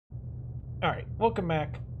Alright, welcome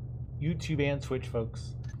back, YouTube and Twitch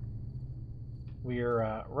folks.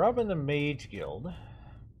 We're robbing the Mage Guild.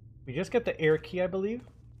 We just got the air key, I believe.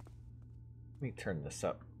 Let me turn this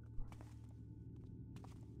up.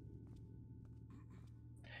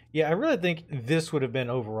 Yeah, I really think this would have been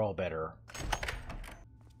overall better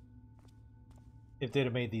if they'd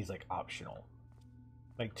have made these like optional.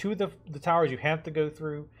 Like two of the towers you have to go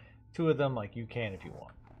through, two of them like you can if you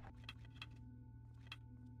want.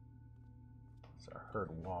 So I heard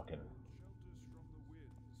walking.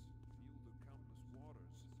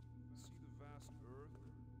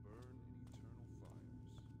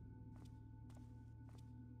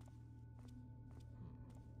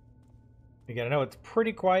 Again, I know it's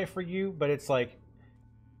pretty quiet for you, but it's like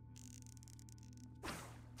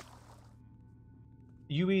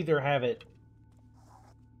you either have it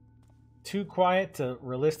too quiet to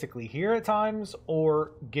realistically hear at times,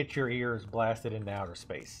 or get your ears blasted into outer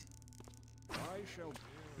space.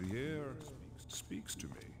 The air speaks to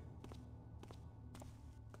me.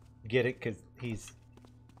 Get it? Because he's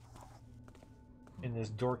in this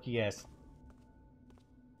dorky ass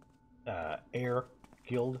air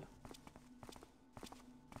guild.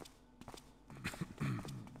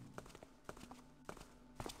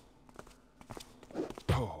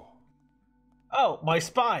 Oh, my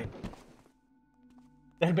spine!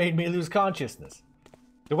 That made me lose consciousness.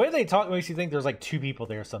 The way they talk makes you think there's like two people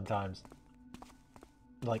there sometimes.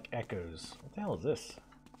 Like echoes. What the hell is this?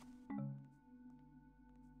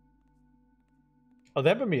 Oh,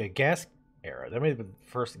 that would be a gas arrow. That may be the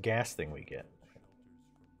first gas thing we get.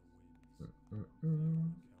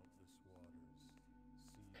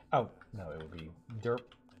 Oh, no, it would be derp.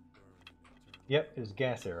 Yep, it was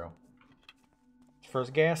gas arrow.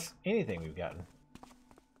 First gas, anything we've gotten.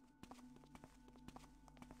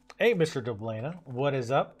 Hey, Mr. Dublana, what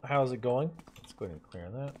is up? How's it going? Let's go ahead and clear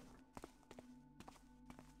that.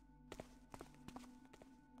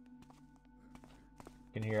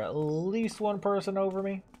 Can hear at least one person over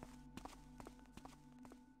me.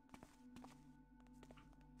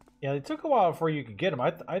 Yeah, it took a while before you could get them.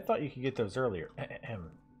 I thought you could get those earlier.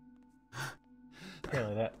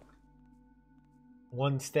 Apparently that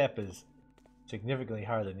one step is significantly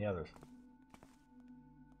higher than the others.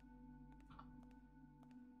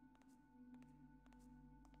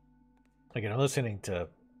 Again, I'm listening to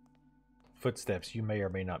footsteps you may or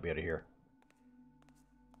may not be able to hear.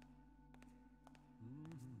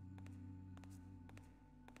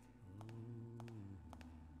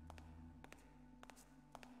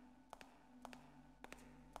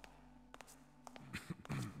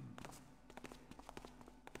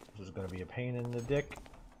 This is going to be a pain in the dick.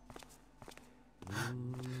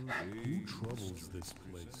 Who troubles this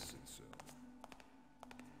place?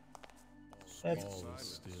 That's All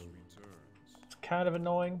is still. it's kind of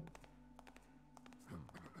annoying.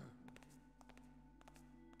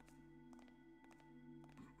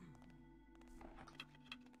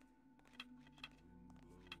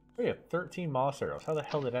 We have 13 moss arrows. How the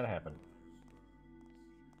hell did that happen?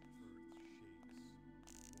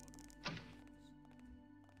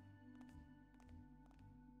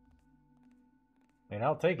 I mean,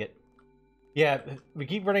 I'll take it. Yeah, we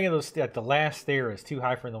keep running into those. Like, the last stair is too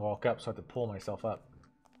high for them to walk up, so I have to pull myself up.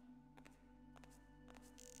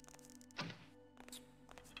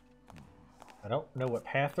 I don't know what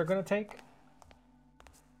path they're going to take.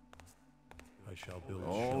 I shall build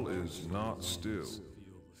All shelters is in not the still. woods,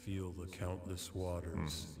 feel the countless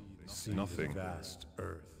waters, see Nothing. the vast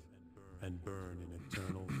earth, and burn in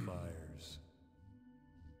eternal fires.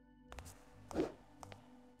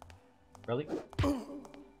 Really?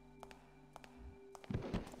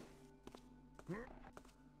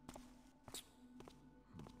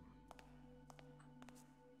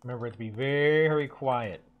 Remember to be very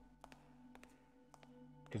quiet.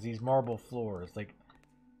 Because these marble floors, like,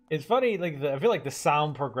 it's funny, like, I feel like the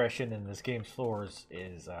sound progression in this game's floors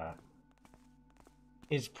is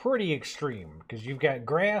pretty extreme. Because you've got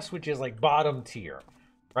grass, which is like bottom tier,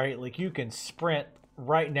 right? Like, you can sprint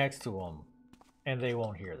right next to them, and they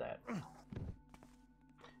won't hear that.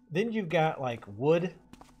 Then you've got, like, wood,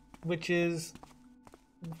 which is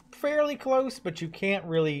fairly close, but you can't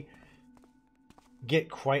really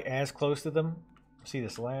get quite as close to them. See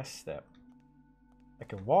this last step. I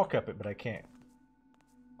can walk up it, but I can't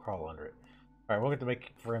crawl under it. All right, we'll get to wait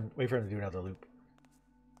for him to do another loop.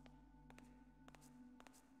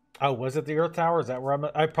 Oh, was it the Earth Tower? Is that where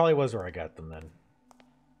I probably was where I got them then.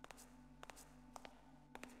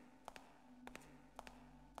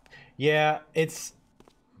 Yeah, it's...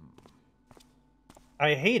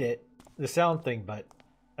 I hate it, the sound thing, but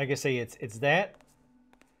like I say, it's that,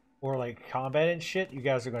 or like combat and shit, you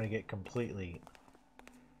guys are going to get completely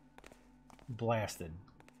blasted.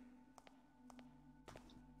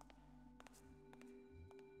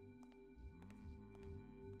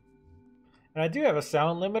 And I do have a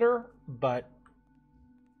sound limiter, but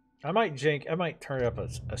I might turn it up a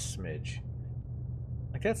smidge.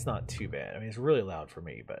 Like, that's not too bad. I mean, it's really loud for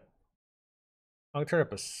me, but I'll turn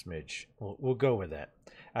up a smidge. We'll go with that.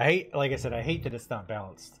 Like I said, I hate that it's not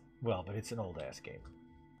balanced well, but it's an old ass game.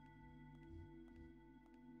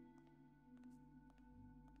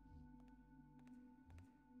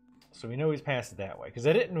 So we know he's passed it that way. Because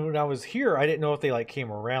when I was here, I didn't know if they like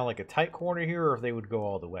came around like a tight corner here or if they would go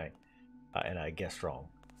all the way. And I guessed wrong.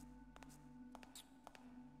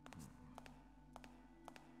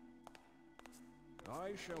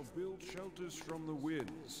 I shall build shelters from the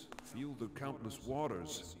winds, feel the countless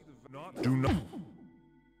waters. Do not.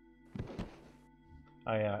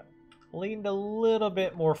 I leaned a little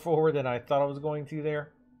bit more forward than I thought I was going to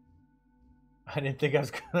there. I didn't think I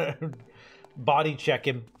was gonna body check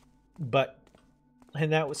him,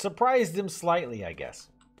 and that surprised him slightly, I guess.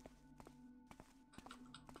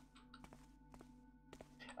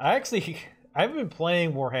 I've been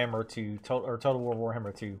playing Warhammer 2, or Total War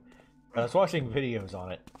Warhammer 2. I was watching videos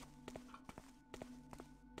on it.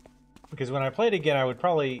 Because when I played again, I would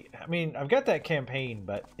probably... I mean, I've got that campaign,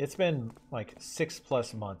 but it's been like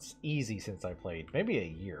 6+ months easy since I played. Maybe a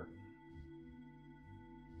year.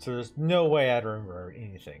 So there's no way I'd remember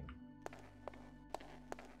anything.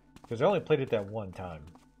 Because I only played it that one time.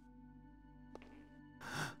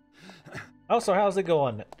 Also, how's it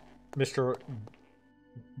going, Mr.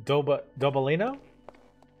 Dobalino?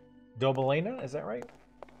 Dobalina, is that right?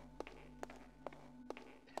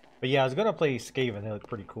 But yeah, I was going to play Skaven. They look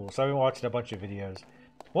pretty cool. So I've been watching a bunch of videos.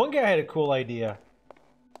 One guy had a cool idea.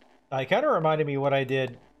 It kind of reminded me what I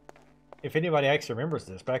did, if anybody actually remembers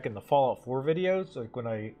this, back in the Fallout 4 videos, like when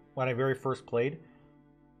I very first played.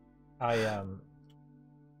 I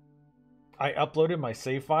uploaded my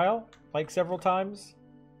save file like several times,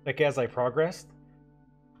 like as I progressed,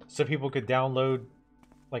 so people could download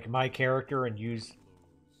like my character and use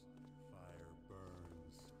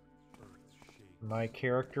my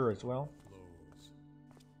character as well.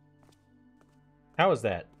 How is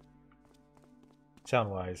that? Sound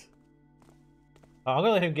wise. I'm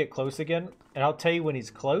gonna let him get close again, and I'll tell you when he's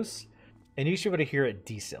close, and you should be able to hear it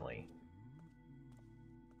decently.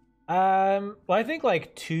 Well, I think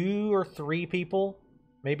like 2 or 3 people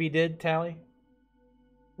maybe did tally.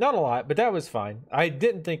 Not a lot, but that was fine. I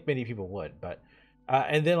didn't think many people would, but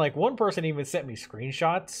and then like one person even sent me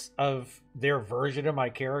screenshots of their version of my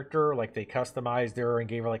character, like they customized her and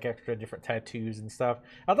gave her like extra different tattoos and stuff.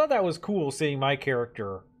 I thought that was cool, seeing my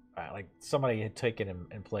character like somebody had taken him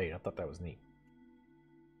and played. I thought that was neat.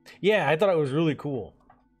 Yeah, I thought it was really cool.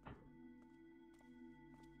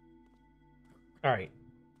 All right.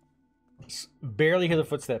 Barely hear the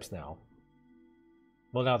footsteps now.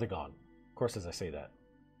 Well, now they're gone. Of course, as I say that.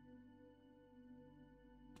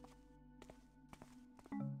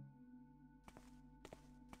 I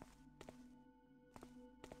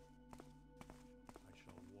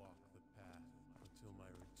shall walk the path until my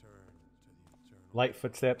return to the eternal. Light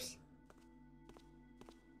footsteps.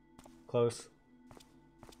 Close.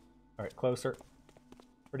 Alright, closer.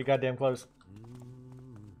 Pretty goddamn close.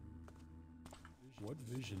 What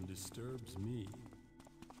vision disturbs me?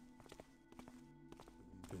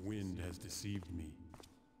 The wind has deceived me.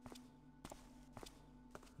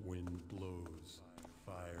 Wind blows,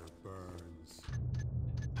 fire burns.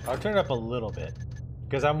 I'll turn it up a little bit,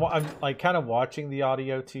 because I'm like kind of watching the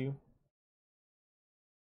audio too.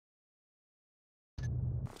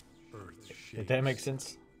 Earth shakes, If that makes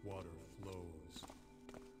sense. water flows.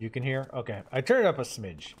 You can hear? Okay. I turned it up a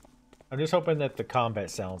smidge. I'm just hoping that the combat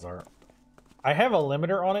sounds are... I have a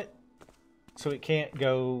limiter on it, so it can't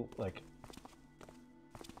go, like,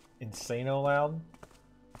 insano loud.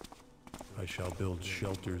 I shall build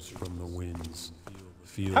shelters from the winds.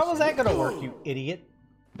 How is that gonna work, you idiot?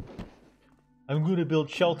 I'm gonna build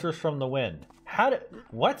shelters from the wind.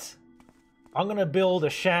 What? I'm gonna build a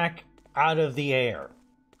shack out of the air.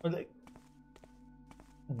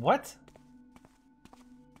 What?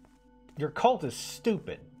 Your cult is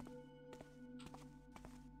stupid.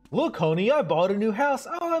 Look, honey, I bought a new house.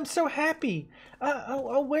 Oh, I'm so happy.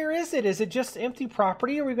 Where is it? Is it just empty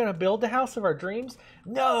property? Are we going to build the house of our dreams?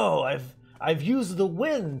 No, I've used the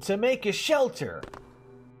wind to make a shelter.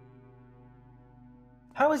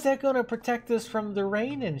 How is that going to protect us from the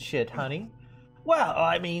rain and shit, honey? Well,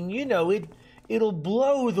 I mean, you know, it'll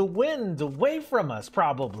blow the wind away from us,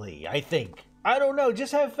 probably, I think. I don't know,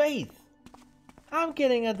 just have faith. I'm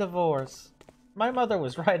getting a divorce. My mother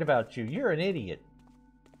was right about you. You're an idiot.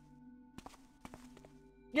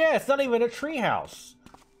 Yeah, it's not even a treehouse.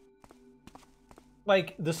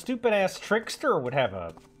 Like, the stupid-ass trickster would have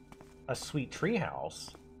a sweet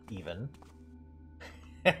treehouse, even.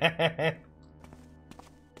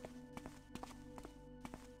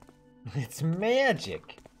 It's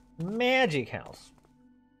magic. Magic house.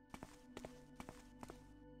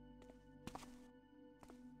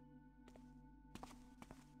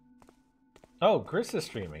 Oh, Chris is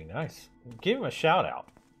streaming. Nice. Give him a shout out.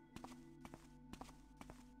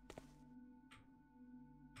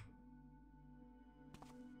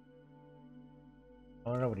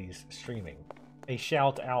 I don't know what he's streaming. A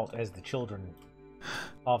shout out, as the children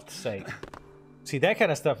often say. See, that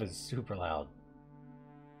kind of stuff is super loud.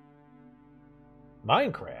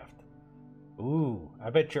 Minecraft. Ooh,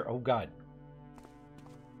 I bet you're... Oh, God.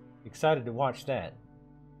 Excited to watch that.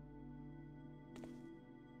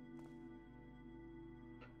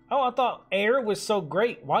 Oh, I thought air was so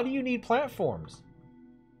great. Why do you need platforms?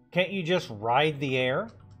 Can't you just ride the air?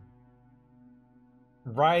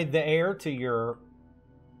 Ride the air to your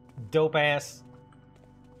dope-ass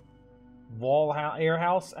air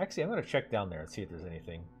house? Actually, I'm going to check down there and see if there's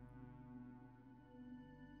anything.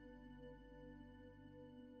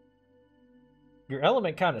 Your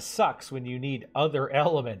element kind of sucks when you need other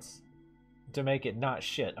elements to make it not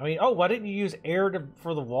shit. I mean, oh, why didn't you use air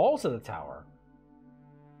for the walls of the tower?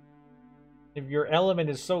 If your element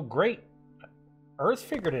is so great, Earth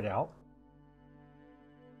figured it out.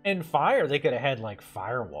 And fire, they could have had like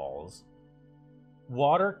firewalls.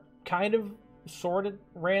 Water kind of, sort of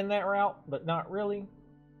ran that route, but not really.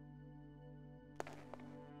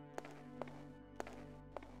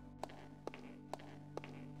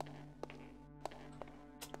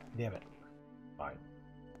 Damn it. Fine.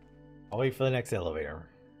 I'll wait for the next elevator.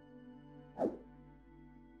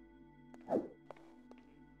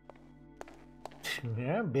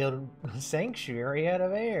 Yeah, I'm building a sanctuary out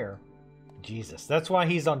of air. Jesus, that's why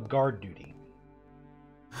he's on guard duty.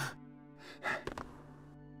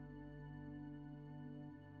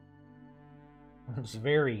 It's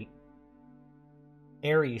very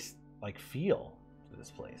airy, like, feel to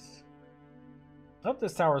this place. I hope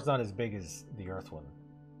this tower's not as big as the Earth one.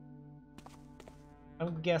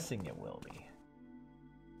 I'm guessing it will be.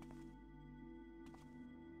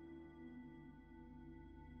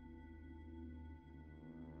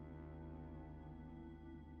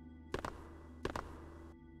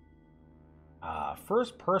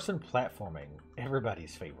 First-person platforming.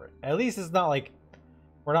 Everybody's favorite. At least it's not like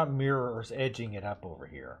we're not mirrors edging it up over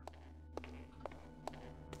here.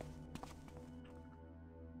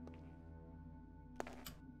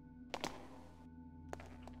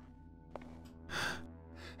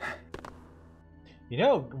 You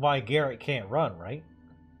know why Garrett can't run, right?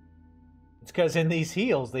 It's because in these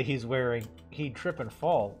heels that he's wearing, he'd trip and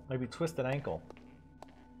fall. Maybe twist an ankle.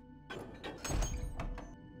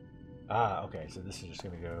 Ah, okay, so this is just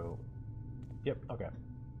gonna go... Yep, okay.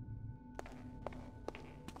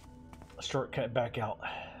 A shortcut back out.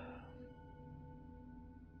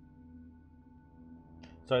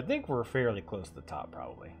 So I think we're fairly close to the top,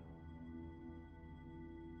 probably.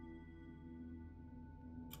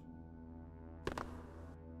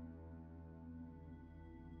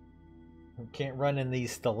 We can't run in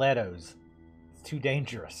these stilettos. It's too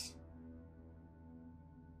dangerous.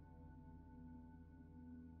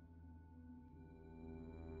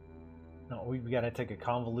 No, we gotta take a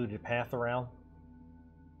convoluted path around.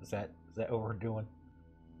 Is that what we're doing?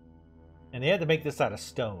 And they had to make this out of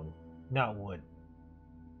stone, not wood.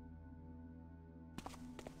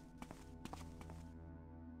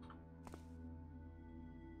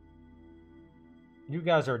 You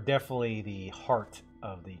guys are definitely the heart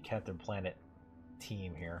of the Captain Planet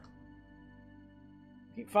team here.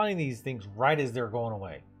 Keep finding these things right as they're going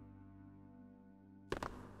away.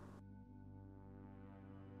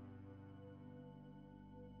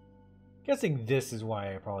 Guessing this is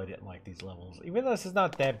why I probably didn't like these levels. Even though this is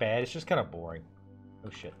not that bad, it's just kind of boring. Oh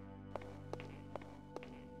shit.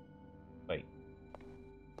 Wait.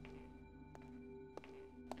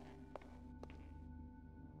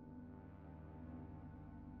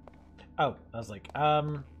 Oh, I was like,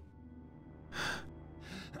 the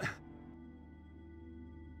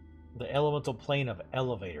elemental plane of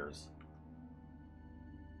elevators.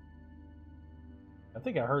 I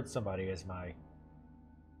think I heard somebody as my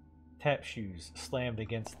tap shoes slammed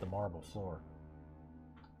against the marble floor.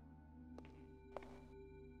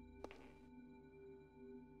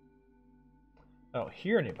 I don't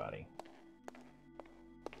hear anybody.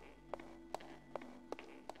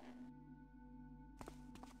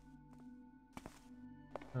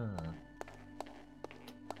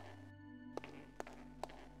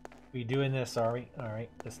 We doing this, are we? Alright,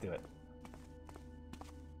 let's do it.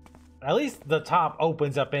 At least the top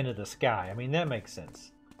opens up into the sky. I mean, that makes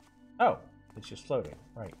sense. Oh, it's just floating.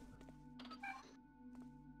 Right.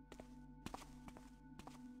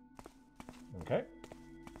 Okay.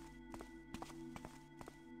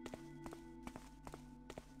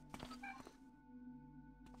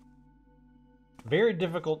 Very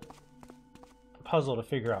difficult puzzle to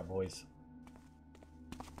figure out, boys.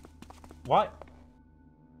 What?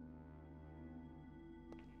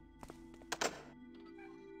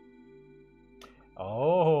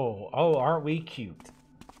 Oh, aren't we cute?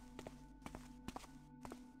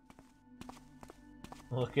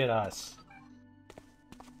 Look at us.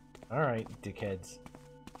 Alright, dickheads.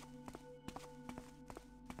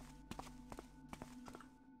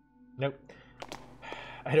 Nope.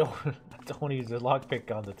 I don't want to use the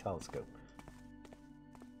lockpick on the telescope.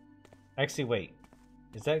 Actually, wait.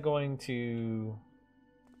 Is that going to...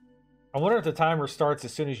 I wonder if the timer starts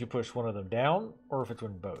as soon as you push one of them down, or if it's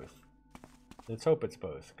when both. Let's hope it's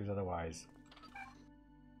both, because otherwise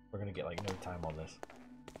we're going to get like no time on this.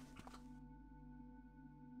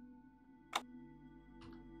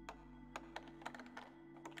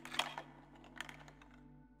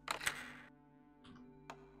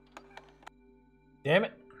 Damn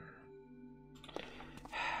it.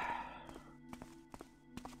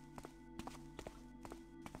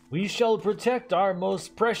 We shall protect our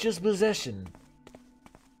most precious possession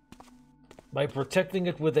by protecting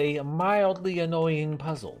it with a mildly annoying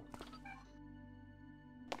puzzle.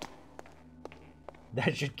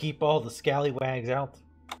 That should keep all the scallywags out.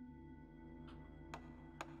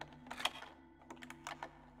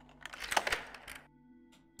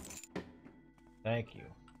 Thank you,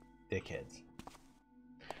 dickheads.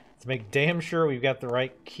 Let's make damn sure we've got the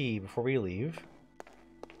right key before we leave.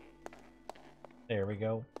 There we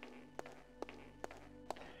go.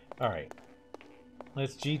 Alright.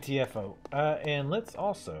 Let's GTFO. And let's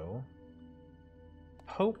also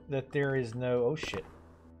hope that there is no... Oh, shit.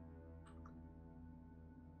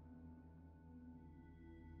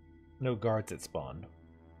 No guards at spawn.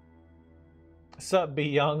 Sup, B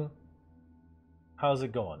Young? How's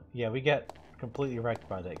it going? Yeah, we got completely wrecked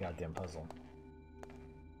by that goddamn puzzle.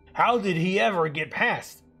 How did he ever get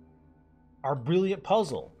past our brilliant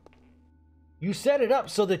puzzle? You set it up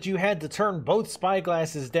so that you had to turn both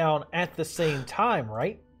spyglasses down at the same time,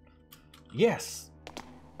 right? Yes.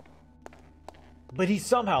 But he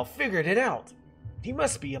somehow figured it out. He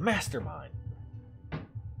must be a mastermind.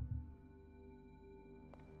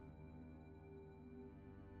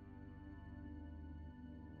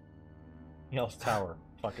 Hell's Tower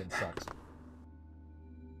fucking sucks.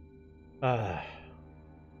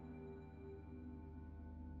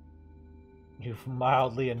 You've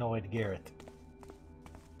mildly annoyed Garrett.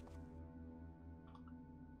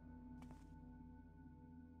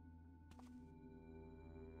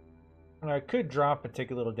 I could drop and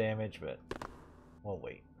take a little damage, but we'll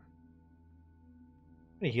wait.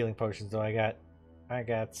 How many healing potions do I got? I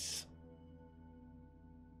got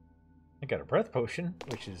a breath potion,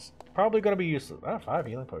 which is probably going to be useless. 5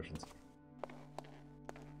 healing potions.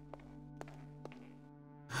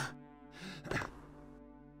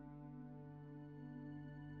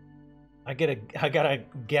 I got a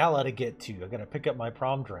gala to get to. I got to pick up my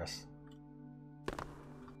prom dress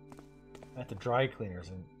at the dry cleaners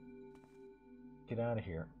and get out of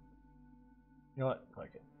here. You know what?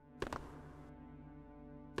 Like it.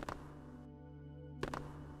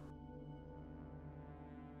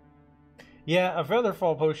 Yeah, a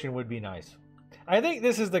featherfall potion would be nice. I think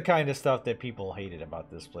this is the kind of stuff that people hated about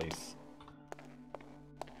this place.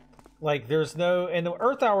 Like, there's no... And the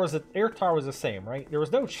Earth Tower was the same, right? There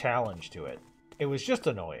was no challenge to it. It was just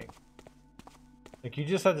annoying. Like, you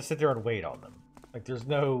just had to sit there and wait on them. Like, there's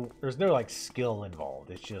no like, skill involved.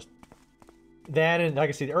 It's just... That and, like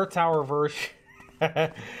I see, the Earth Tower version...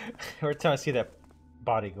 Every time I see that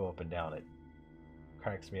body go up and down, it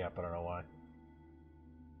cracks me up. I don't know why.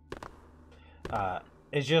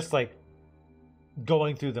 It's just, like,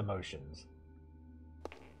 going through the motions.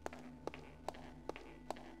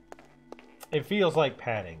 It feels like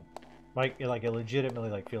padding. Like it legitimately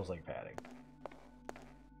like feels like padding.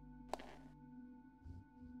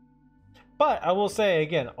 But I will say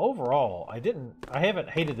again, overall, I haven't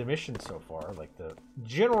hated the mission so far. Like the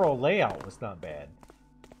general layout was not bad.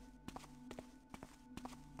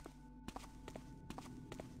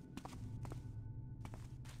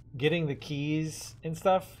 Getting the keys and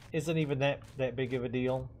stuff isn't even that big of a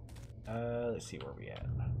deal. Let's see where we at.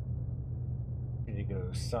 We need to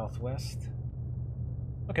go southwest.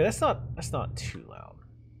 Okay, that's not too loud.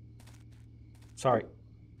 Sorry.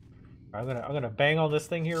 I'm gonna bang on this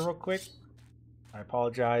thing here real quick. I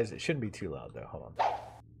apologize. It shouldn't be too loud though. Hold on.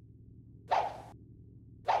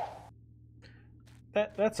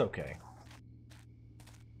 That's okay.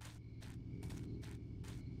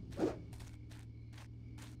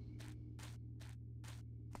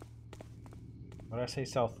 What did I say?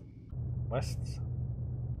 Southwest?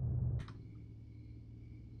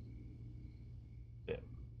 Yeah.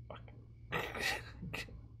 Fuck.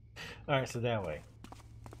 Alright, so that way.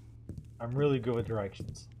 I'm really good with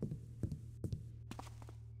directions.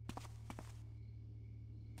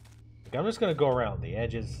 Okay, I'm just gonna go around the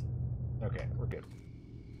edges. Okay, we're good.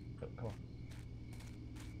 Come on.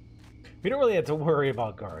 We don't really have to worry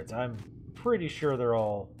about guards. I'm pretty sure they're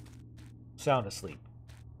all sound asleep.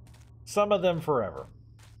 Some of them forever.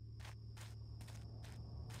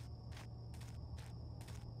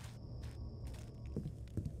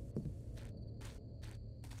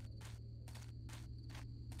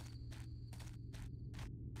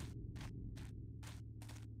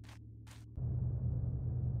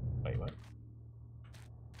 Wait, what?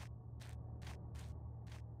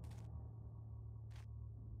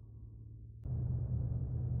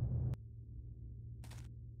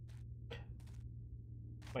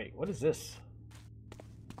 Wait, what is this?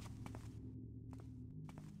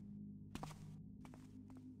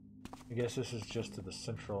 I guess this is just to the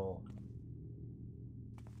central...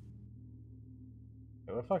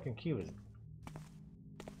 Wait, what fucking cube is it?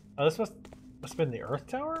 Oh, this must have been the Earth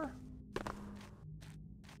Tower?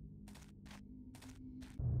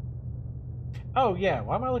 Oh, yeah.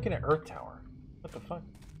 Why am I looking at Earth Tower? What the fuck?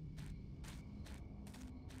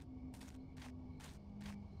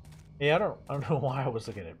 Yeah, I don't know why I was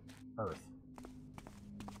looking at Earth.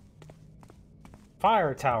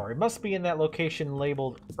 Fire Tower. It must be in that location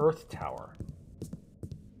labeled Earth Tower.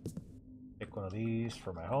 Pick one of these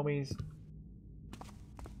for my homies.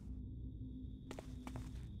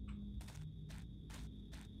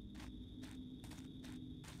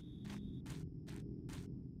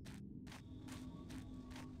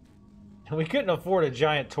 We couldn't afford a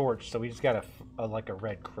giant torch, so we just got like a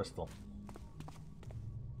red crystal.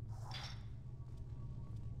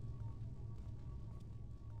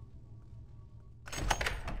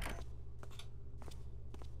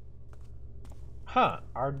 Huh,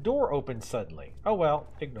 our door opened suddenly. Oh well,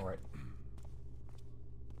 ignore it.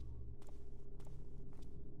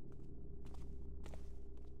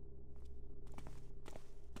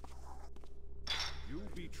 You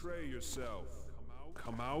betray yourself.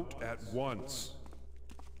 Come out at once.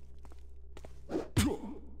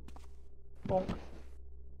 Bonk.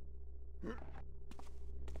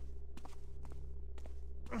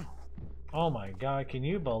 Oh my god, can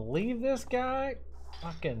you believe this guy?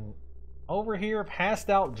 Fucking over here, passed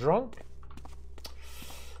out drunk?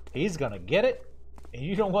 He's gonna get it. And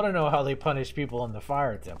you don't want to know how they punish people in the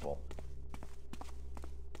fire temple.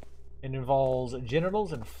 It involves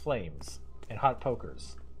genitals and flames and hot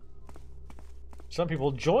pokers. Some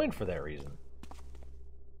people join for that reason.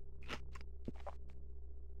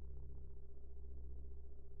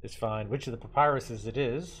 It's fine. Which of the papyruses it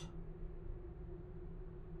is?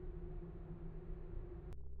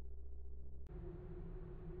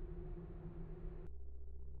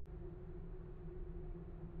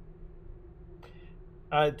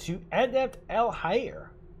 To Adept El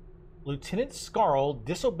Hayr, Lieutenant Scarl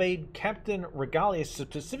disobeyed Captain Regalia's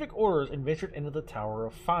specific orders and ventured into the Tower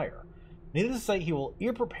of Fire. Needless to say, he will be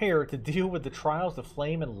prepared to deal with the trials of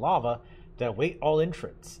flame and lava that await all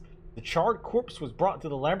entrants. The charred corpse was brought to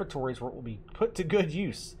the laboratories where it will be put to good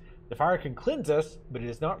use. The fire can cleanse us, but it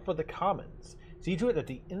is not for the commons. See to it that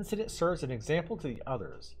the incident serves an example to the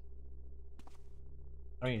others.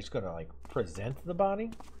 I mean, you're just gonna, like, present the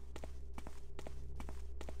body?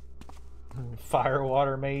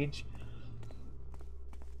 Firewater Mage.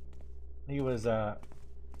 He was,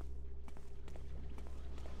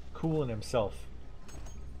 cooling himself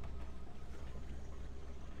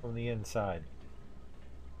from the inside.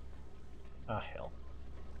 Ah, hell.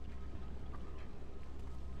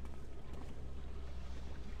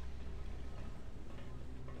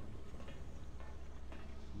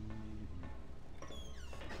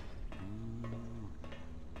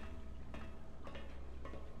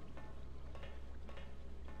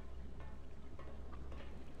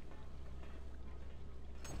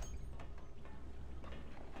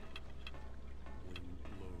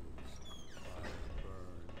 Wind blows, fire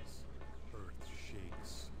burns, earth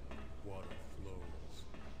shakes, water flows.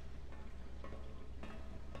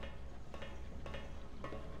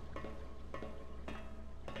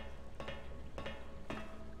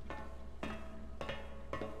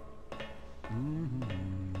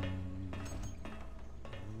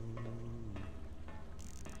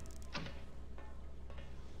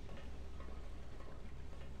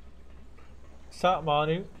 Sup,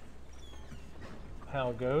 Manu? How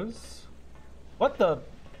it goes? What the?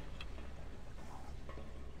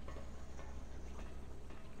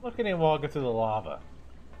 Look at him walking through the lava.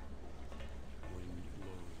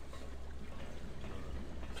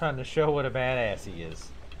 Trying to show what a badass he is.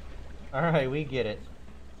 Alright, we get it.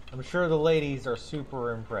 I'm sure the ladies are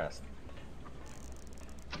super impressed.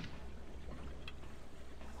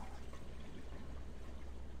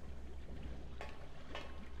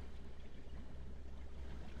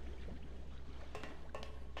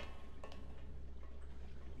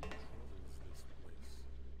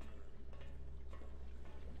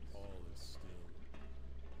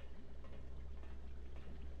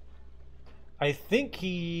 I think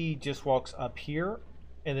he just walks up here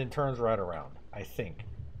and then turns right around. I think.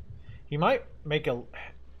 He might make a...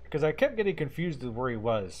 Because I kept getting confused with where he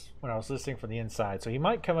was when I was listening from the inside. So he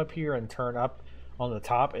might come up here and turn up on the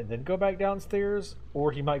top and then go back downstairs.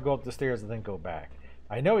 Or he might go up the stairs and then go back.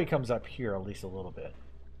 I know he comes up here at least a little bit.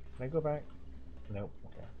 Can I go back? Nope.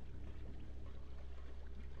 Okay.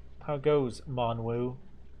 How goes, Monwoo?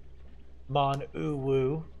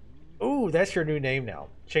 Mon-Uwu. Ooh, that's your new name now.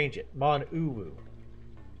 Change it. Mon-Uwu.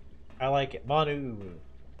 I like it. Mon-Uwu.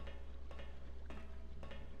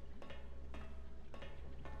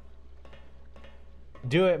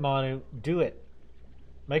 Do it, Manu. Do it.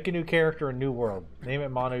 Make a new character, a new world. Name it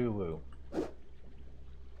Mon-Uwu.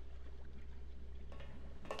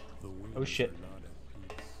 Oh shit.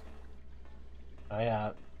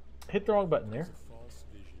 I hit the wrong button there.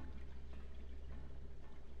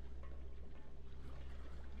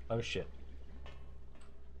 Oh shit.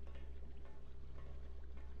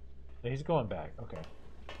 He's going back. Okay.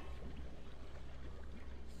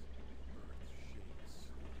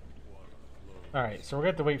 Alright, so we're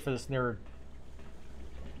going to have to wait for this nerd.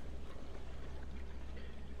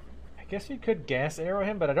 I guess we could gas arrow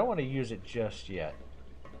him, but I don't want to use it just yet.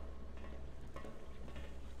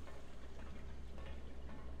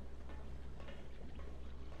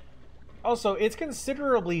 Also, it's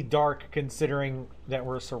considerably dark considering that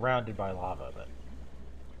we're surrounded by lava, but...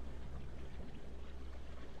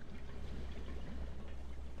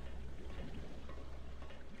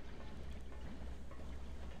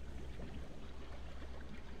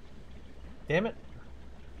 Damn it.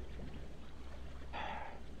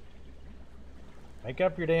 Make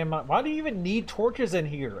up your damn mind. Why do you even need torches in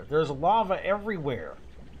here? There's lava everywhere.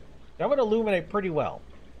 That would illuminate pretty well.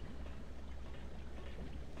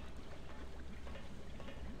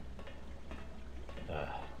 Wind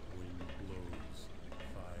blows,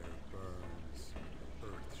 fire burns,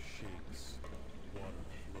 earth shakes, water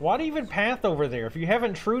flows. Why even path over there? If you have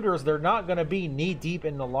intruders, they're not going to be knee-deep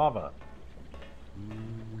in the lava.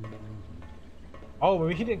 Oh,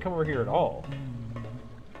 maybe he didn't come over here at all.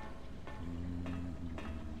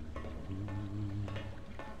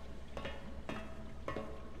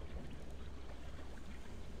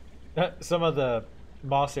 Some of the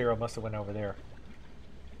moss arrow must have went over there.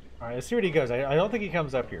 Alright, let's see what he goes. I don't think he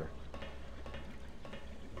comes up here.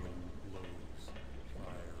 Wind blows,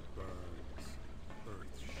 fire burns,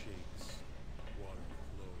 earth shakes, water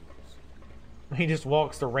flows. He just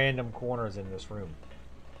walks to random corners in this room.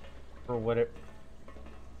 For what it...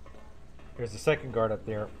 There's a second guard up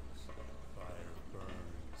there. Fire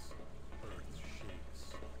burns, earth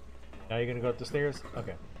shakes. Now you're gonna go up the stairs?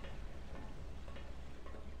 Okay.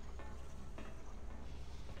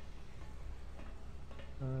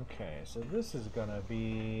 Okay, so this is gonna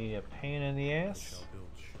be a pain in the ass. Shall build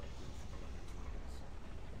shelters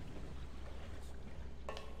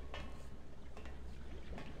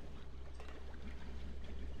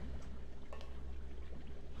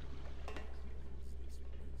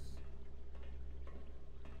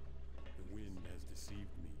The wind has deceived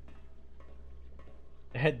me.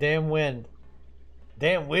 That damn wind.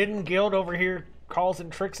 Damn wind guild over here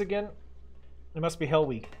causing tricks again? It must be Hell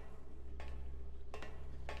Week.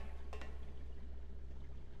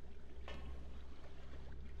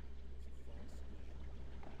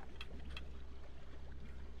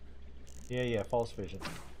 Yeah, false vision.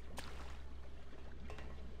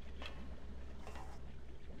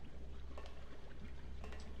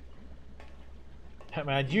 I mean,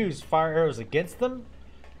 I'd use fire arrows against them,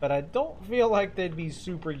 but I don't feel like they'd be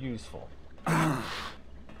super useful.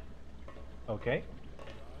 Okay.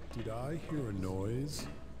 Did I hear a noise?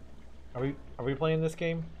 Are we playing this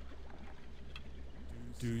game?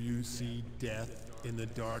 Do you see death in the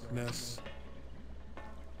darkness?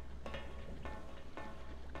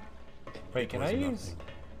 Wait, can I was use... nothing.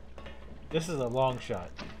 This is a long shot.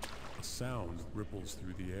 A sound ripples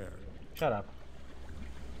through the air. Shut up.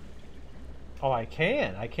 Oh, I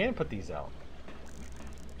can. I can put these out.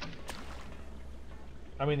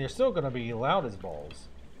 I mean, they're still going to be loud as balls.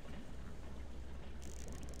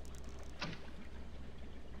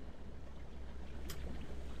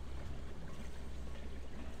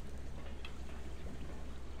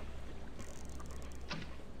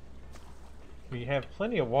 We have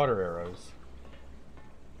plenty of water arrows.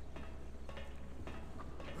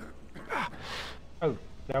 Oh,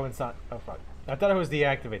 that one's not... Oh, fuck. I thought it was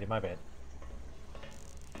deactivated. My bad.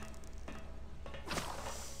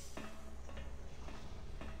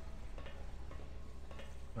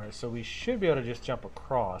 Alright, so we should be able to just jump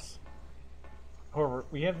across. However,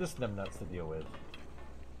 we have this numbnuts to deal with.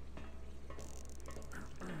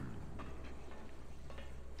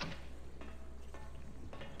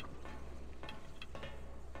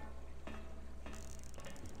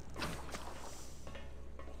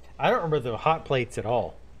 I don't remember the hot plates at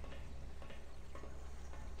all.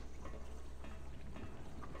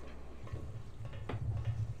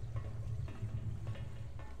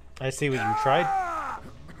 I see what you tried.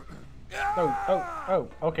 Oh,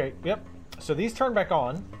 okay, yep. So these turn back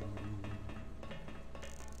on.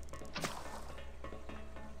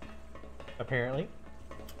 Apparently.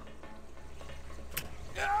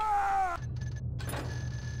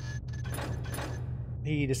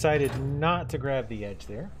 He decided not to grab the edge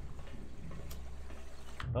there.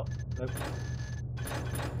 Oh, nope.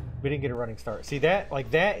 We didn't get a running start. See that?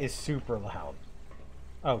 Like, that is super loud.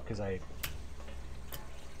 Oh, because I...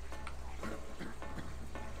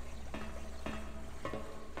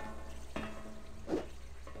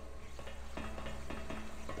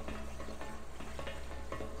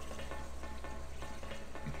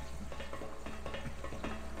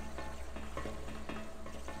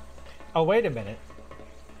 Oh, wait a minute.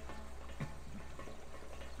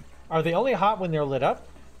 Are they only hot when they're lit up?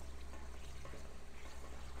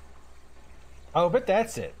 Oh, but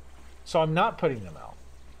that's it. So I'm not putting them out.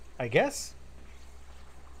 I guess?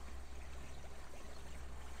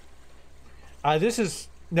 This is...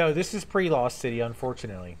 No, this is pre-Lost City,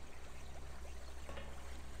 unfortunately.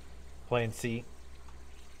 Plan C.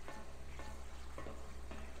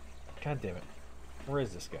 God damn it. Where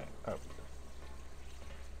is this guy? Oh.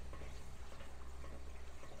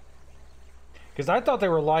 Because I thought they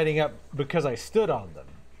were lighting up because I stood on them.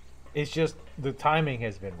 It's just the timing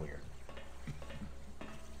has been weird.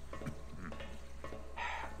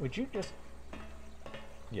 Would you just...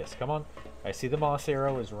 Yes, come on. I see the moss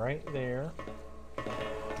arrow is right there.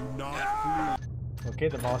 Do not flee. Okay,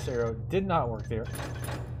 the moss arrow did not work there.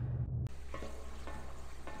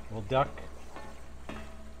 We'll duck.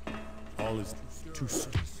 All is too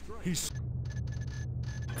soon. He's...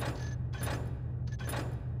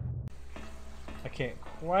 I can't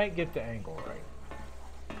quite get the angle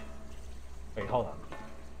right. Wait, hold on.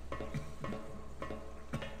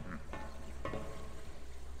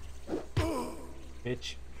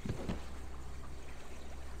 Bitch.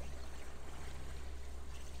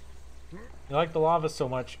 You like the lava so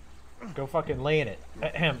much, go fucking lay in it.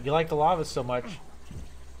 Ahem. You like the lava so much,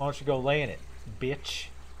 why don't you go lay in it, bitch?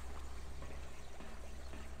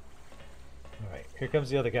 Alright, here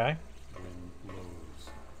comes the other guy. Wind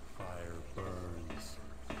blows, fire burns,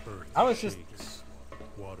 earth I was just- shakes,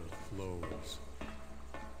 water flows.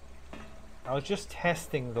 I was just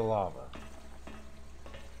testing the lava.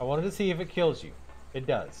 I wanted to see if it kills you. It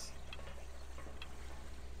does.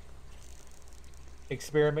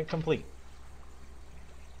 Experiment complete.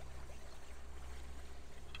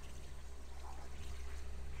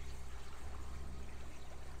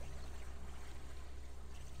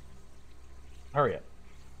 Hurry up.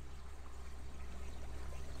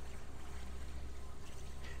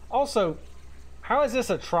 Also, how is this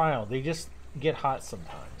a trial? They just get hot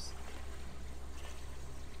sometimes.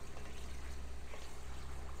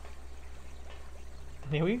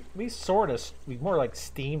 I mean, we sort of, we more like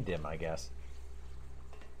steamed him, I guess.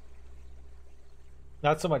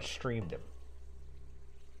 Not so much streamed him.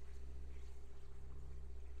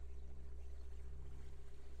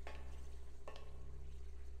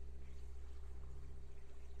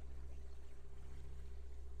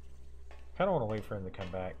 Kind of want to wait for him to come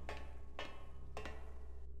back.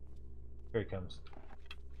 Here he comes.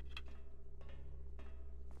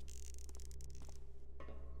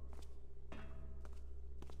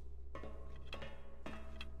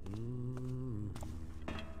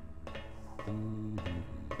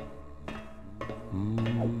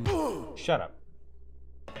 Shut up.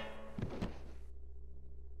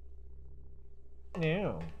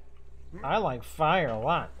 No. I like fire a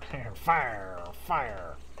lot. Fire,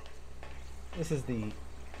 fire. This is the...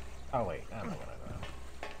 Oh, wait. I don't know what I know.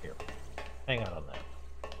 Here. Hang on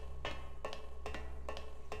that.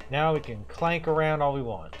 Now we can clank around all we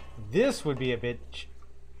want. This would be a bit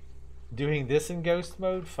Doing this in ghost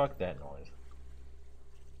mode? Fuck that noise.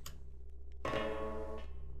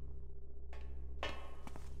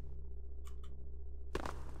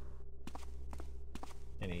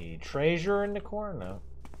 Any treasure in the corner? No.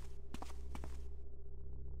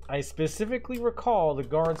 I specifically recall the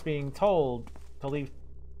guards being told to leave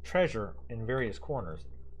treasure in various corners.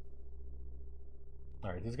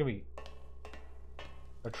 Alright, there's gonna be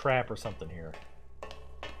a trap or something here.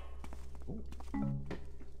 Ooh.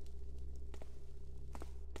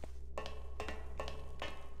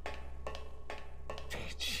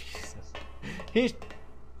 Jesus.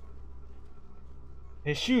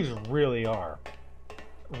 His shoes really are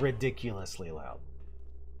ridiculously loud.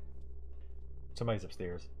 Somebody's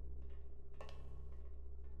upstairs.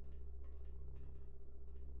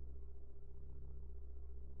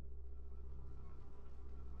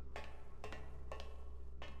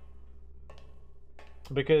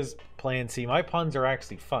 Because, Plan C, my puns are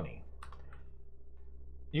actually funny.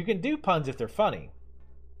 You can do puns if they're funny,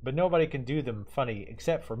 but nobody can do them funny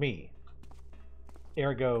except for me.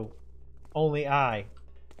 Ergo, only I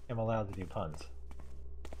am allowed to do puns.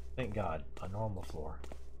 Thank God, a normal floor.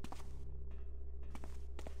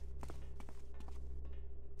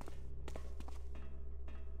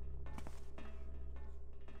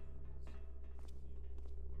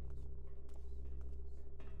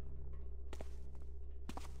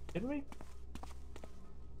 Didn't we?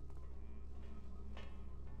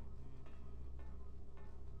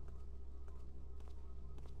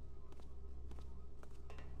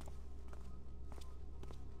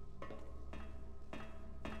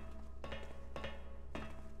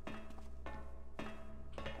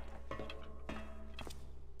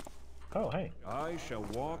 Oh, hey. I shall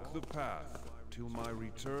walk the path till my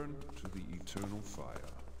return to the eternal fire.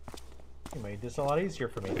 You made this a lot easier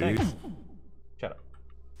for me. Thanks. Shut up.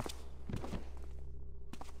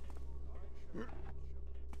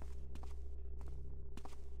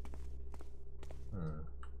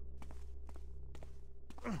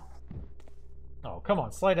 Oh, come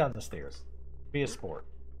on. Slide down the stairs. Be a sport.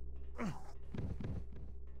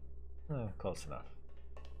 Close enough.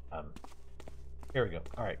 Here we go.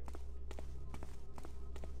 All right.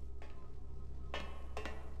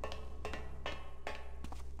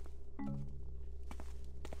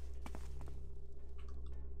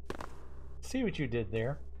 See what you did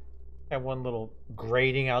there. Had one little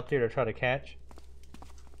grating out there to try to catch.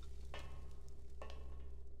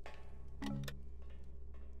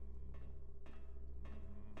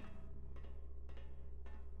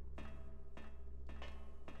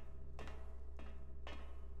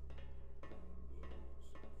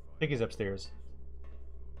 I think he's upstairs.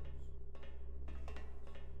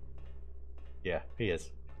 Yeah, he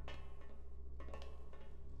is.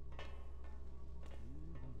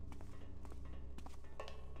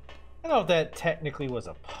 I don't know if that technically was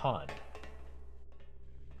a pun.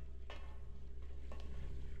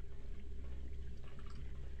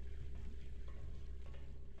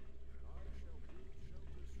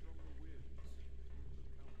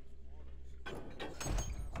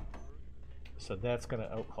 So that's gonna,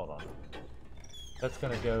 oh, hold on. That's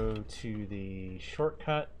gonna go to the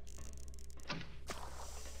shortcut.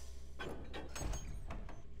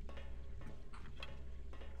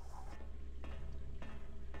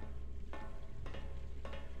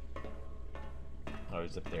 Oh,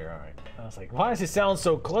 he's up there, alright. I was like, why does it sound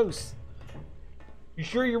so close? You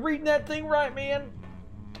sure you're reading that thing right, man?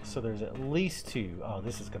 So there's at least two. Oh,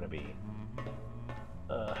 this is gonna be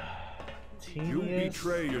tedious. You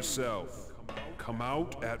betray yourself. Come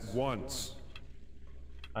out at once.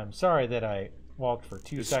 I'm sorry that I walked for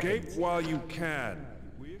 2 seconds. Escape while you can.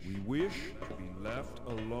 We wish to be left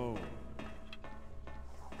alone.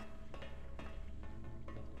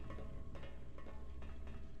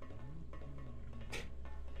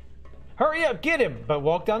 Hurry up, get him! But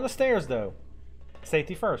walk down the stairs, though.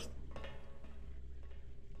 Safety first.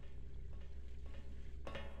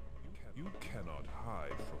 You cannot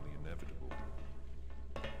hide from the inevitable.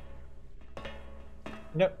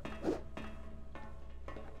 Nope.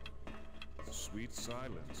 Sweet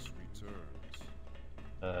silence returns.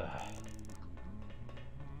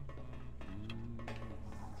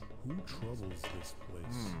 Who troubles this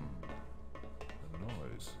place? A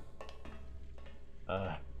noise.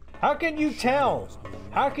 How can you tell?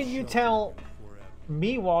 How can you tell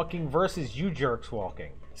me walking versus you jerks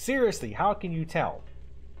walking? Seriously, how can you tell?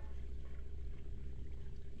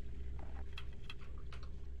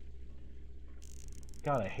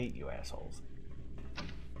 God, I hate you assholes.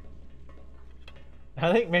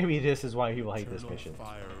 I think maybe this is why people hate this mission.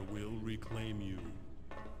 Fire will reclaim you.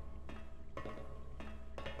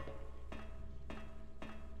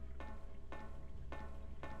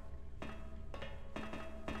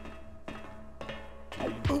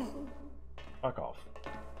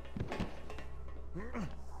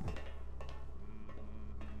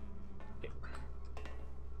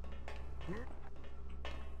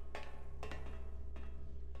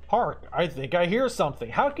 Hark, I think I hear something.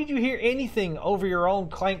 How could you hear anything over your own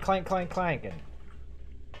clank, clank, clank, clanking?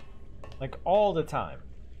 Like, all the time.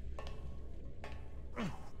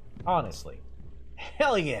 Honestly.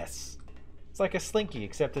 Hell yes! It's like a slinky,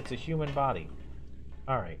 except it's a human body.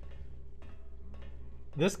 Alright.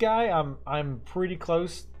 This guy, I'm pretty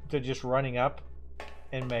close to just running up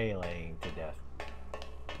and meleeing to death.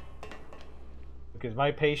 Because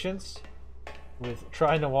my patience with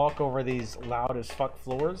trying to walk over these loud as fuck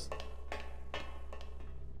floors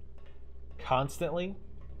constantly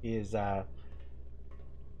is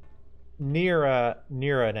near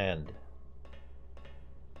an end.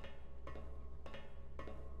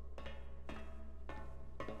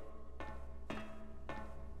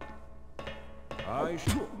 I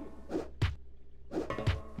shall.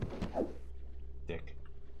 Dick.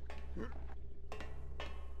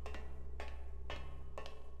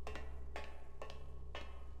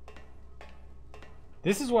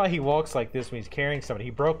 This is why he walks like this when he's carrying somebody.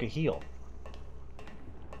 He broke a heel.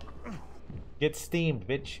 Get steamed,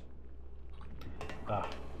 bitch.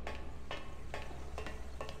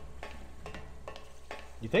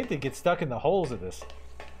 You think they'd get stuck in the holes of this.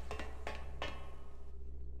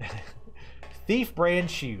 Thief brand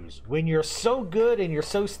shoes. When you're so good and you're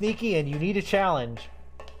so sneaky and you need a challenge,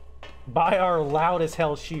 buy our loud as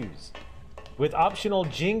hell shoes. With optional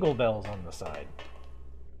jingle bells on the side.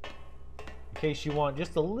 In case you want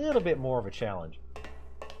just a little bit more of a challenge.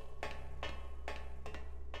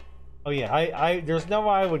 Oh yeah, there's no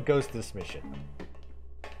way I would ghost this mission.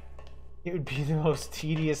 It would be the most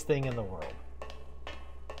tedious thing in the world.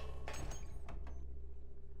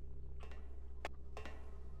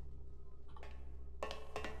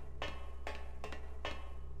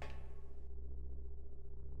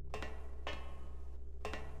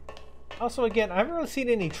 Also, again, I haven't really seen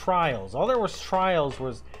any trials. All there was trials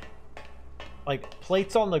was like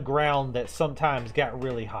plates on the ground that sometimes got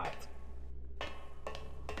really hot.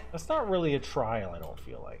 That's not really a trial, I don't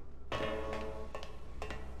feel like.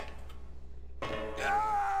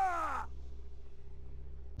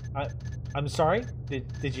 I'm sorry?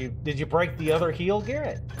 Did you break the other heel,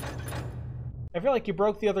 Garrett? I feel like you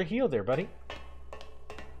broke the other heel there, buddy.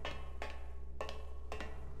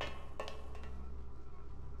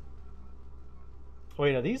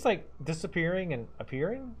 Wait, are these like disappearing and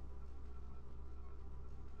appearing?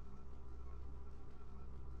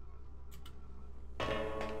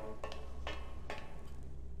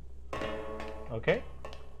 Okay.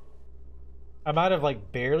 I might have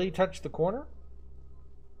like barely touched the corner.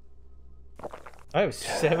 I have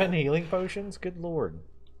 7 healing potions? Good lord.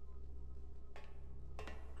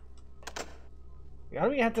 I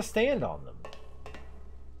don't even have to stand on them.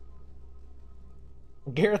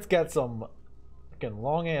 Garrett's got some fucking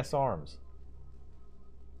long ass arms.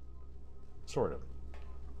 Sort of.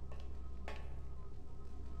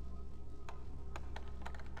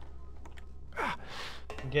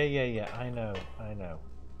 Yeah, I know.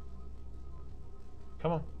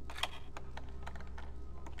 Come on.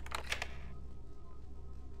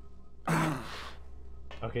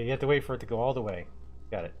 Okay, you have to wait for it to go all the way.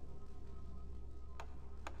 Got it.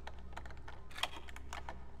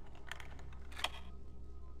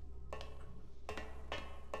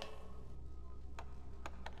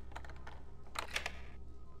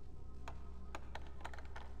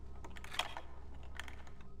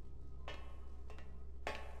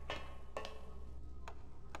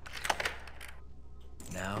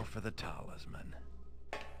 Now for the talisman.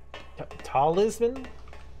 Talisman?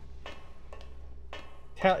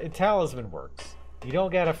 Talisman works. You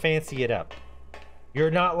don't gotta fancy it up.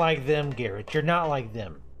 You're not like them, Garrett. You're not like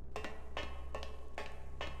them.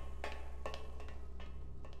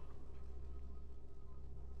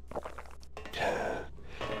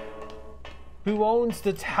 Who owns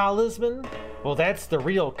the talisman? Well, that's the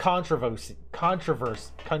real controversy.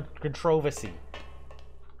 Controversy.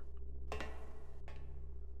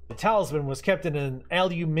 The talisman was kept in an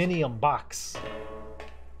aluminium box.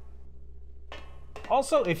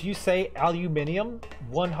 Also, if you say aluminium,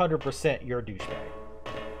 100% you're a douchebag.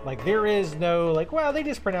 Like, there is no, like, well, they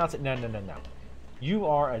just pronounce it. No. You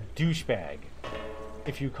are a douchebag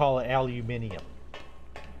if you call it aluminium.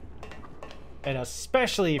 And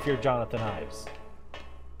especially if you're Jonathan Ives.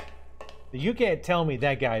 You can't tell me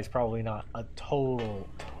that guy is probably not a total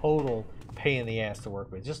pain in the ass to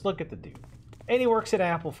work with. Just look at the dude. And he works at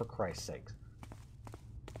Apple, for Christ's sakes.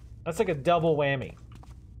 That's like a double whammy.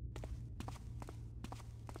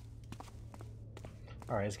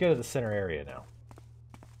 Alright, let's go to the center area now.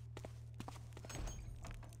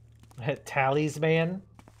 Talisman.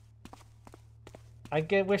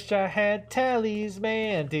 Wish I had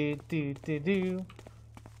talisman. Do do do do.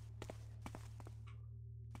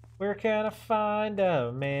 Where can I find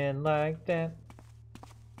a man like that?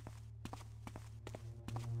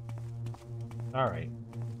 All right,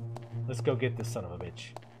 let's go get this son of a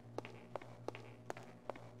bitch.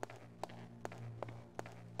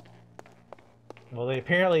 Well,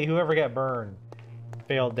 apparently whoever got burned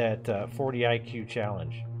failed that 40 IQ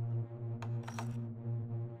challenge.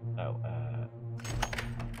 Oh,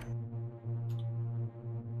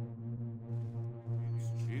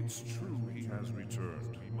 It's true he has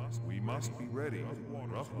returned. We must be ready.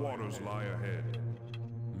 Rough waters lie ahead.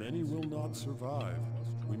 Many will not survive.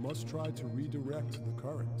 We must try to redirect the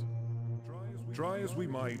current. Try as we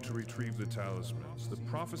might to retrieve the talismans, the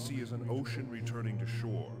prophecy is an ocean returning to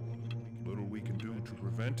shore. Little we can do to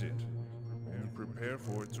prevent it, and prepare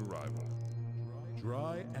for its arrival.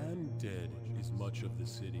 Dry and dead is much of the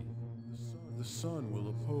city. The sun will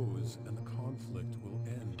oppose, and the conflict will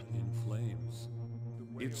end in flames.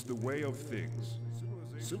 It's the way of things.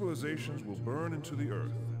 Civilizations will burn into the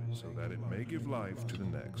earth, so that it may give life to the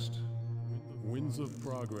next. Winds of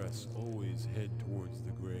progress always head towards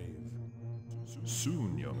the grave.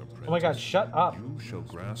 Soon, young apprentice. oh my God! Shut up! You shall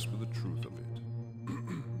grasp the truth of it.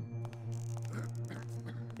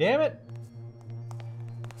 Damn it!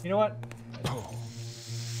 You know what? Fire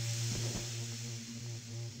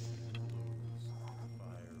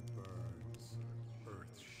burns,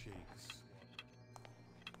 earth shakes.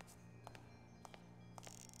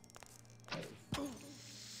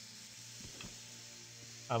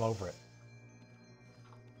 I'm over it.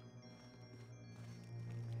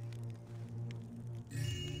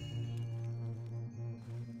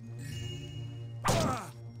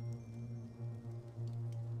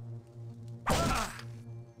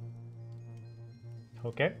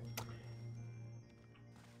 Okay.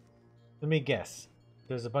 Let me guess.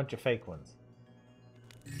 There's a bunch of fake ones.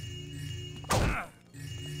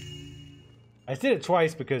 I did it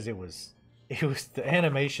twice because it was the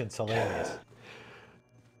animation's hilarious.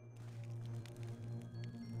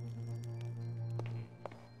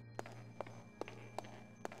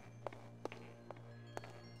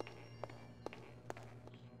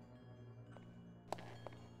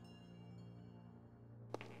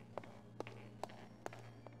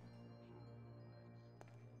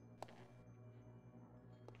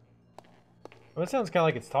 Well, it sounds kind of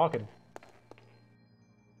like it's talking.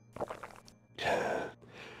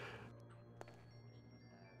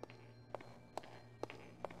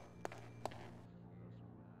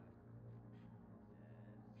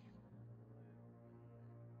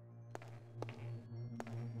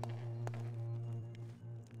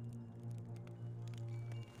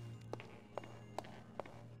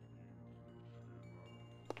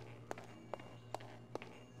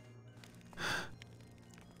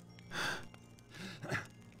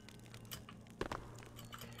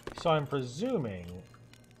 So I'm presuming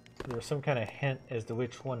there's some kind of hint as to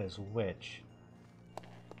which one is which.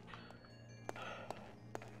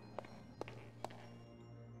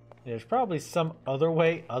 There's probably some other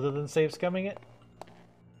way other than save scumming it.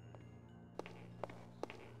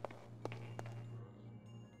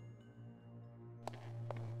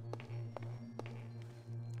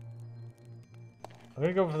 I'm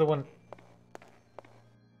gonna go for the one.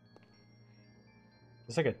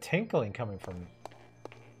 There's like a tinkling coming from.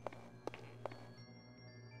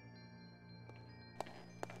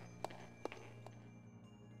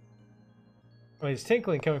 I mean, it's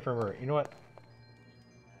tinkling coming from her. You know what?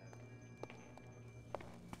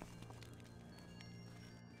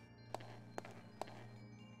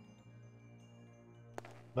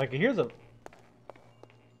 Like, I hear the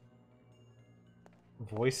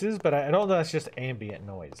voices, but I don't know that's just ambient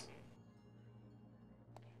noise.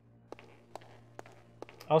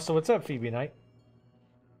 Also, what's up, Phoebe Knight?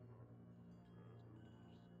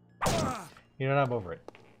 You know what? I'm over it.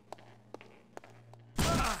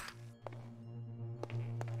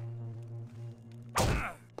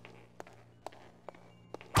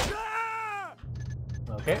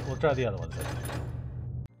 Okay, we'll try the other ones then.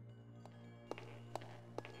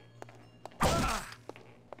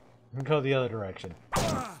 We'll go the other direction.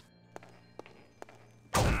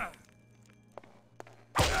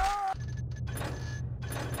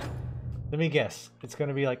 Let me guess. It's going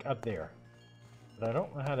to be like up there. But I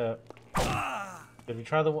don't know how to... Did we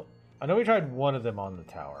try the one? I know we tried one of them on the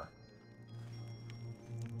tower.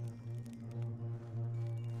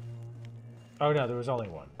 Oh no, there was only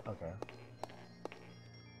one. Okay.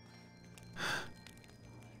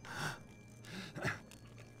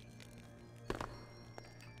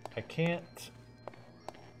 I can't...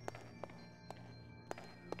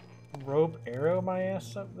 rope arrow my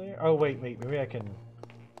ass up there? Oh, wait, maybe I can...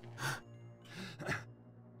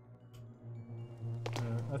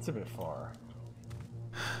 that's a bit far.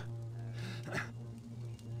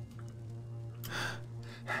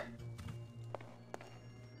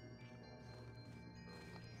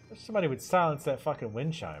 Wish somebody would silence that fucking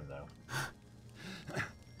wind chime, though.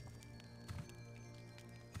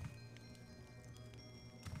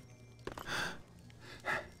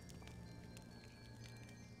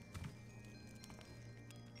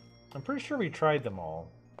 I'm pretty sure we tried them all.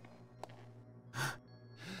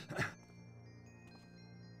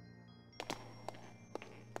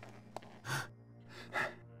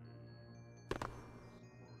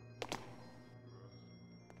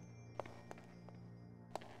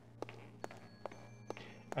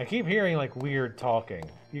 I keep hearing like weird talking.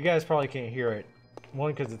 You guys probably can't hear it.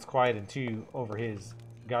 One, because it's quiet, and two, over his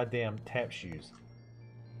goddamn tap shoes.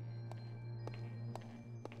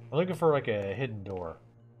 I'm looking for like a hidden door.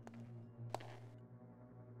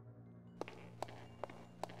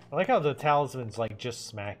 I like how the talismans like just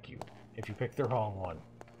smack you if you pick the wrong one.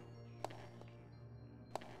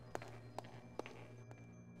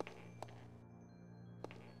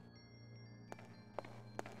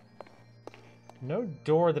 No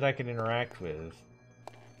door that I can interact with.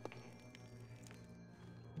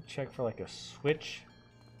 Check for like a switch.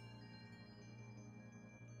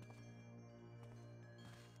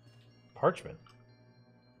 Parchment.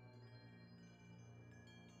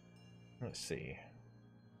 Let's see.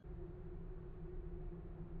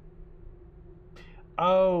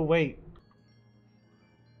 Oh, wait.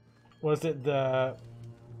 Was it the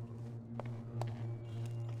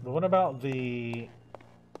one about the...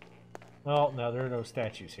 Well, no, there are no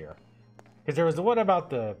statues here. Because there was the one about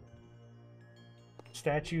the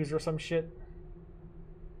statues or some shit.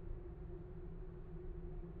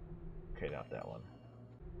 Okay, not that one.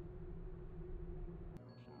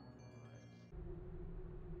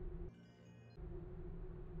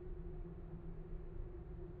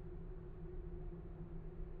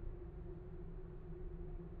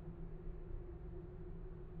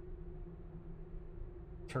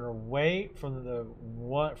 Turn away from the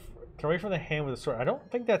what? Turn away from the hand with a sword. I don't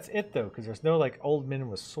think that's it though, because there's no like old men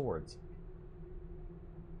with swords.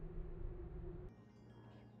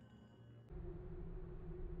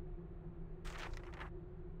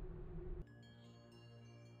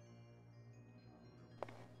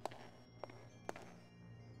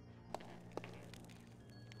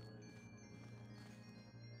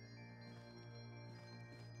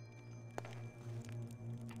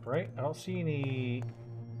 Right? I don't see any.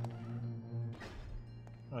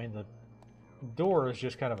 I mean, the door is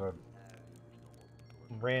just kind of a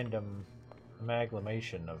random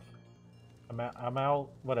amalgamation of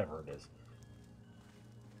whatever it is.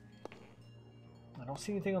 I don't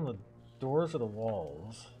see anything on the doors or the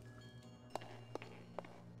walls.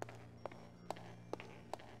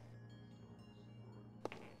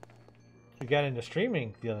 We got into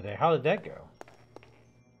streaming the other day. How did that go?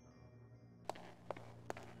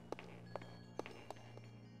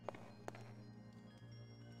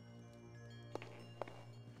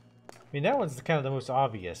 I mean, that one's kind of the most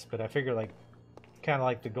obvious, but I figure like, kind of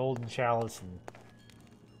like the golden chalice and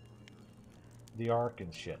the ark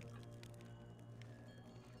and shit.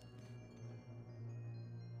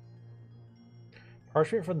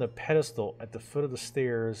 Parchment from the pedestal at the foot of the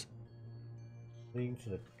stairs leading to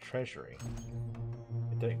the treasury.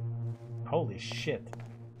 Holy shit.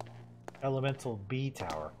 Elemental B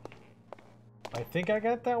tower. I think I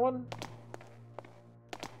got that one.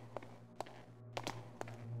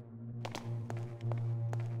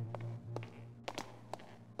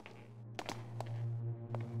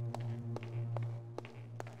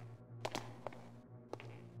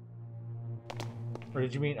 Or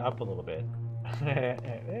did you mean up a little bit?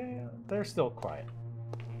 They're still quiet.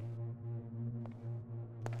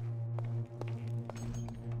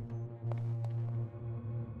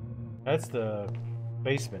 That's the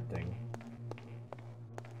basement thing.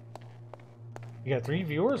 You got 3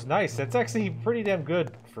 viewers? Nice. That's actually pretty damn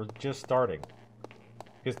good for just starting.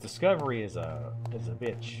 Because Discovery is a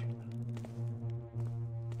bitch.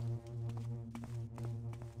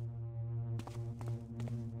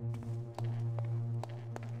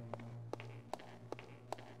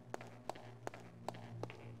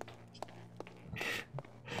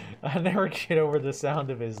 I never get over the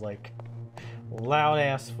sound of his, like,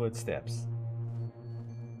 loud-ass footsteps.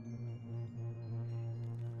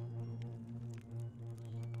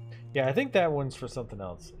 Yeah, I think that one's for something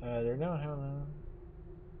else. There no how.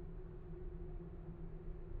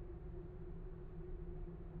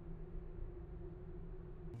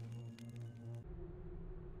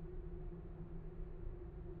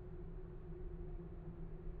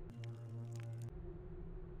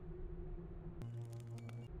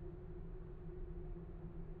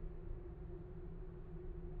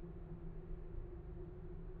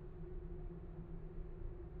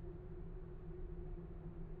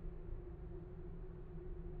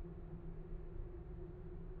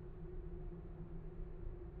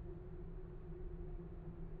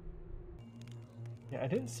 Yeah, I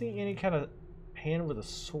didn't see any kind of hand with a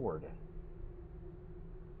sword.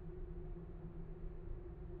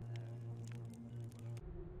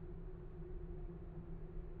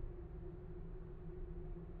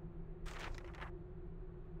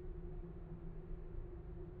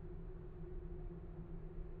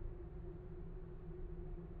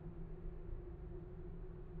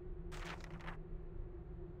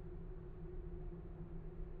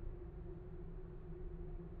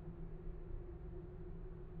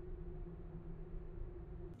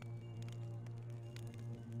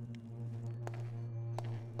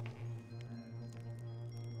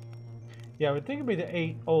 Yeah, I would think it'd be the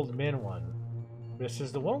 8 old men one. This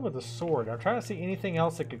is the one with the sword. I'm trying to see anything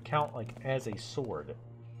else that could count like as a sword.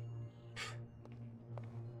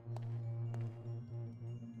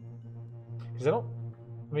 Because I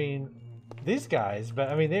mean, these guys, but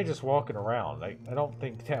I mean they're just walking around. I don't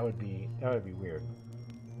think that would be weird.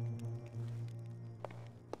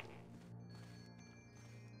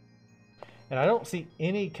 And I don't see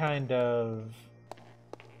any kind of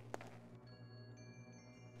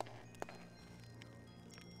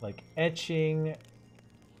like etching.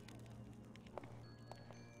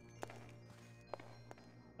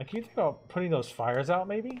 Like, can you think about putting those fires out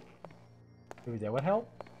maybe? Maybe that would help?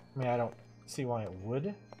 I mean, I don't see why it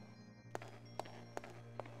would.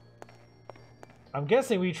 I'm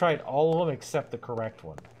guessing we tried all of them except the correct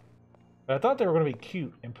one. But I thought they were going to be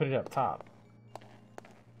cute and put it up top.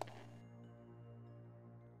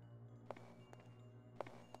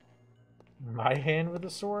 My hand with the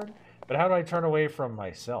sword? But how do I turn away from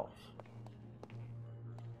myself?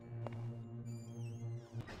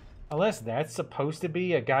 Unless that's supposed to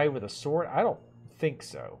be a guy with a sword? I don't think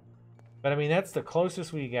so. But I mean, that's the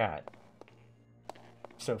closest we got.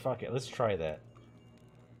 So fuck it, let's try that.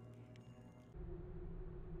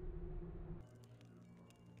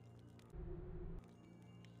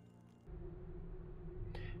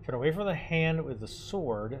 Turn away from the hand with the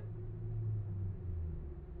sword.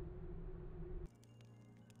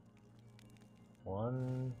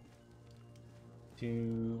 One,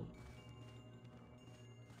 2,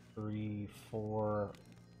 3, 4,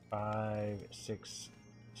 5, 6,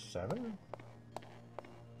 7.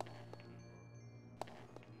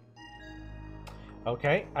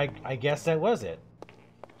 Okay, I guess that was it.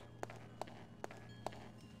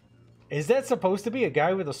 Is that supposed to be a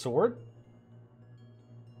guy with a sword?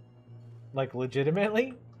 Like,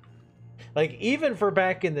 legitimately? Like, even for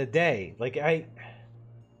back in the day, like,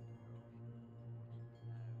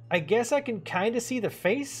 I guess I can kind of see the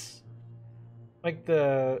face. Like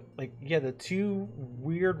yeah, the two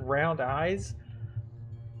weird round eyes.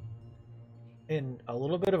 And a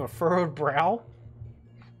little bit of a furrowed brow.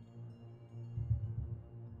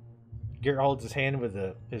 Garrett holds his hand with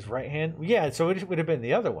his right hand. Yeah, so it would have been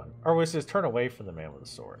the other one. Or was this turn away from the man with the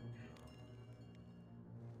sword?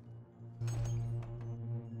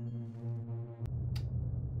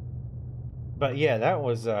 But yeah, that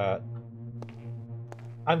was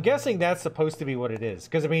I'm guessing that's supposed to be what it is.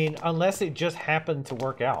 Because, I mean, unless it just happened to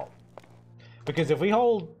work out. Because if we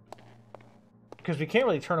hold... Because we can't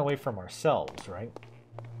really turn away from ourselves, right?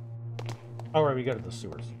 Oh, right, we go to the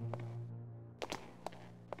sewers.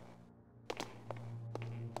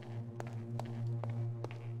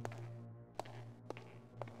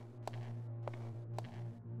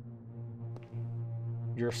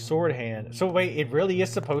 Your sword hand. So wait, it really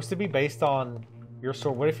is supposed to be based on your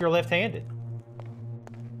sword. What if you're left-handed?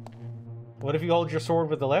 What if you hold your sword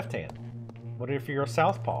with the left hand? What if you're a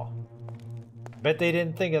southpaw? Bet they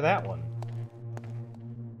didn't think of that one.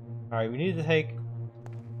 Alright, we need to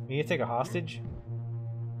take a hostage.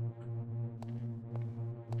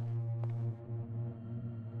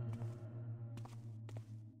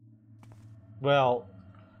 Well,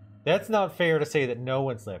 that's not fair to say that no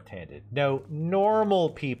one's left-handed. No, normal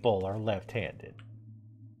people are left-handed.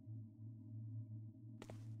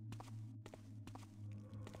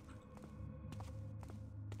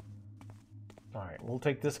 Alright, we'll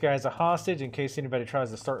take this guy as a hostage in case anybody tries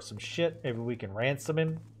to start some shit. Maybe we can ransom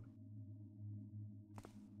him.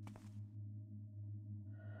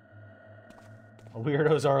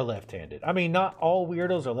 Weirdos are left-handed. I mean, not all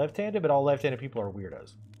weirdos are left-handed, but all left-handed people are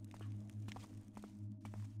weirdos.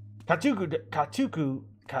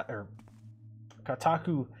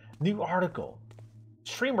 Kotaku, new article.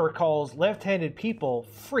 Streamer calls left-handed people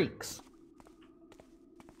freaks.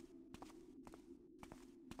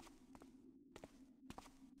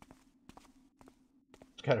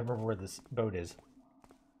 Just gotta remember where this boat is.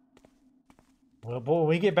 Well, boy, when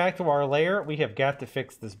we get back to our lair, we have got to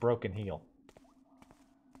fix this broken heel.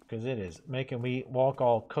 Because it is making me walk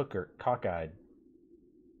all cockeyed.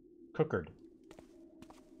 Cookered.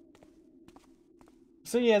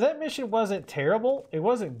 So yeah, that mission wasn't terrible. It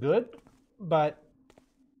wasn't good, but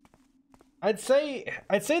I'd say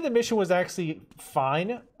the mission was actually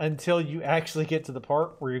fine until you actually get to the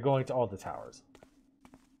part where you're going to all the towers.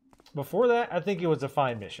 Before that, I think it was a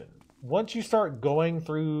fine mission. Once you start going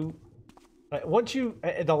through,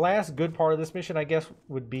 the last good part of this mission, I guess,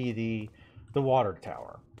 would be the water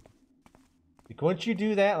tower. Like, once you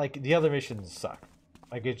do that, like, the other missions suck.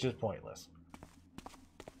 Like, it's just pointless.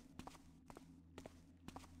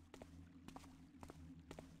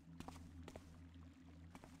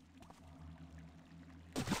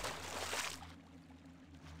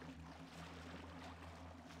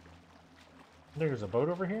 There's a boat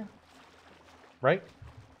over here, right?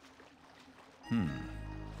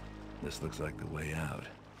 This looks like the way out.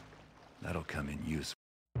 That'll come in useful.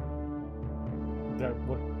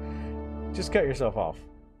 Just cut yourself off.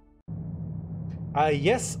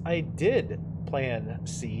 Yes, I did plan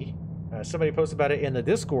C. Somebody posted about it in the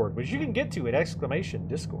Discord, which you can get to at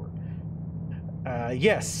 !Discord.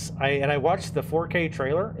 Yes, I watched the 4K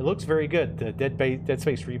trailer. It looks very good. The Dead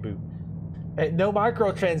Space reboot. No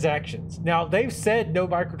microtransactions. Now, they've said no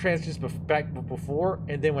microtransactions back before,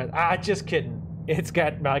 and then went, just kidding. It's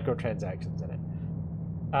got microtransactions in it.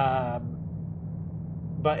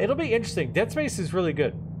 But it'll be interesting. Dead Space is really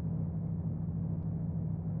good.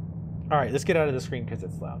 All right, let's get out of the screen because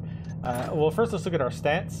it's loud. Well, first let's look at our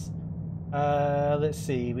stats. Let's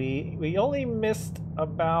see. We only missed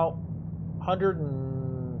about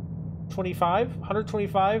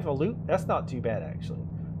 125 a loot. That's not too bad, actually.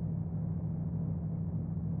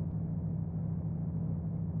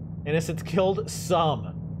 Innocents killed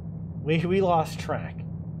some. We lost track.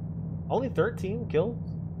 Only 13 kills.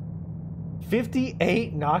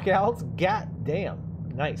 58 knockouts. God damn.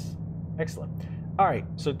 Nice. Excellent. All right.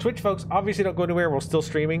 So Twitch folks, obviously don't go anywhere. We're still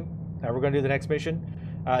streaming. We're going to do the next mission.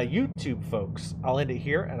 YouTube folks, I'll end it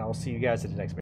here, and I'll see you guys at the next mission.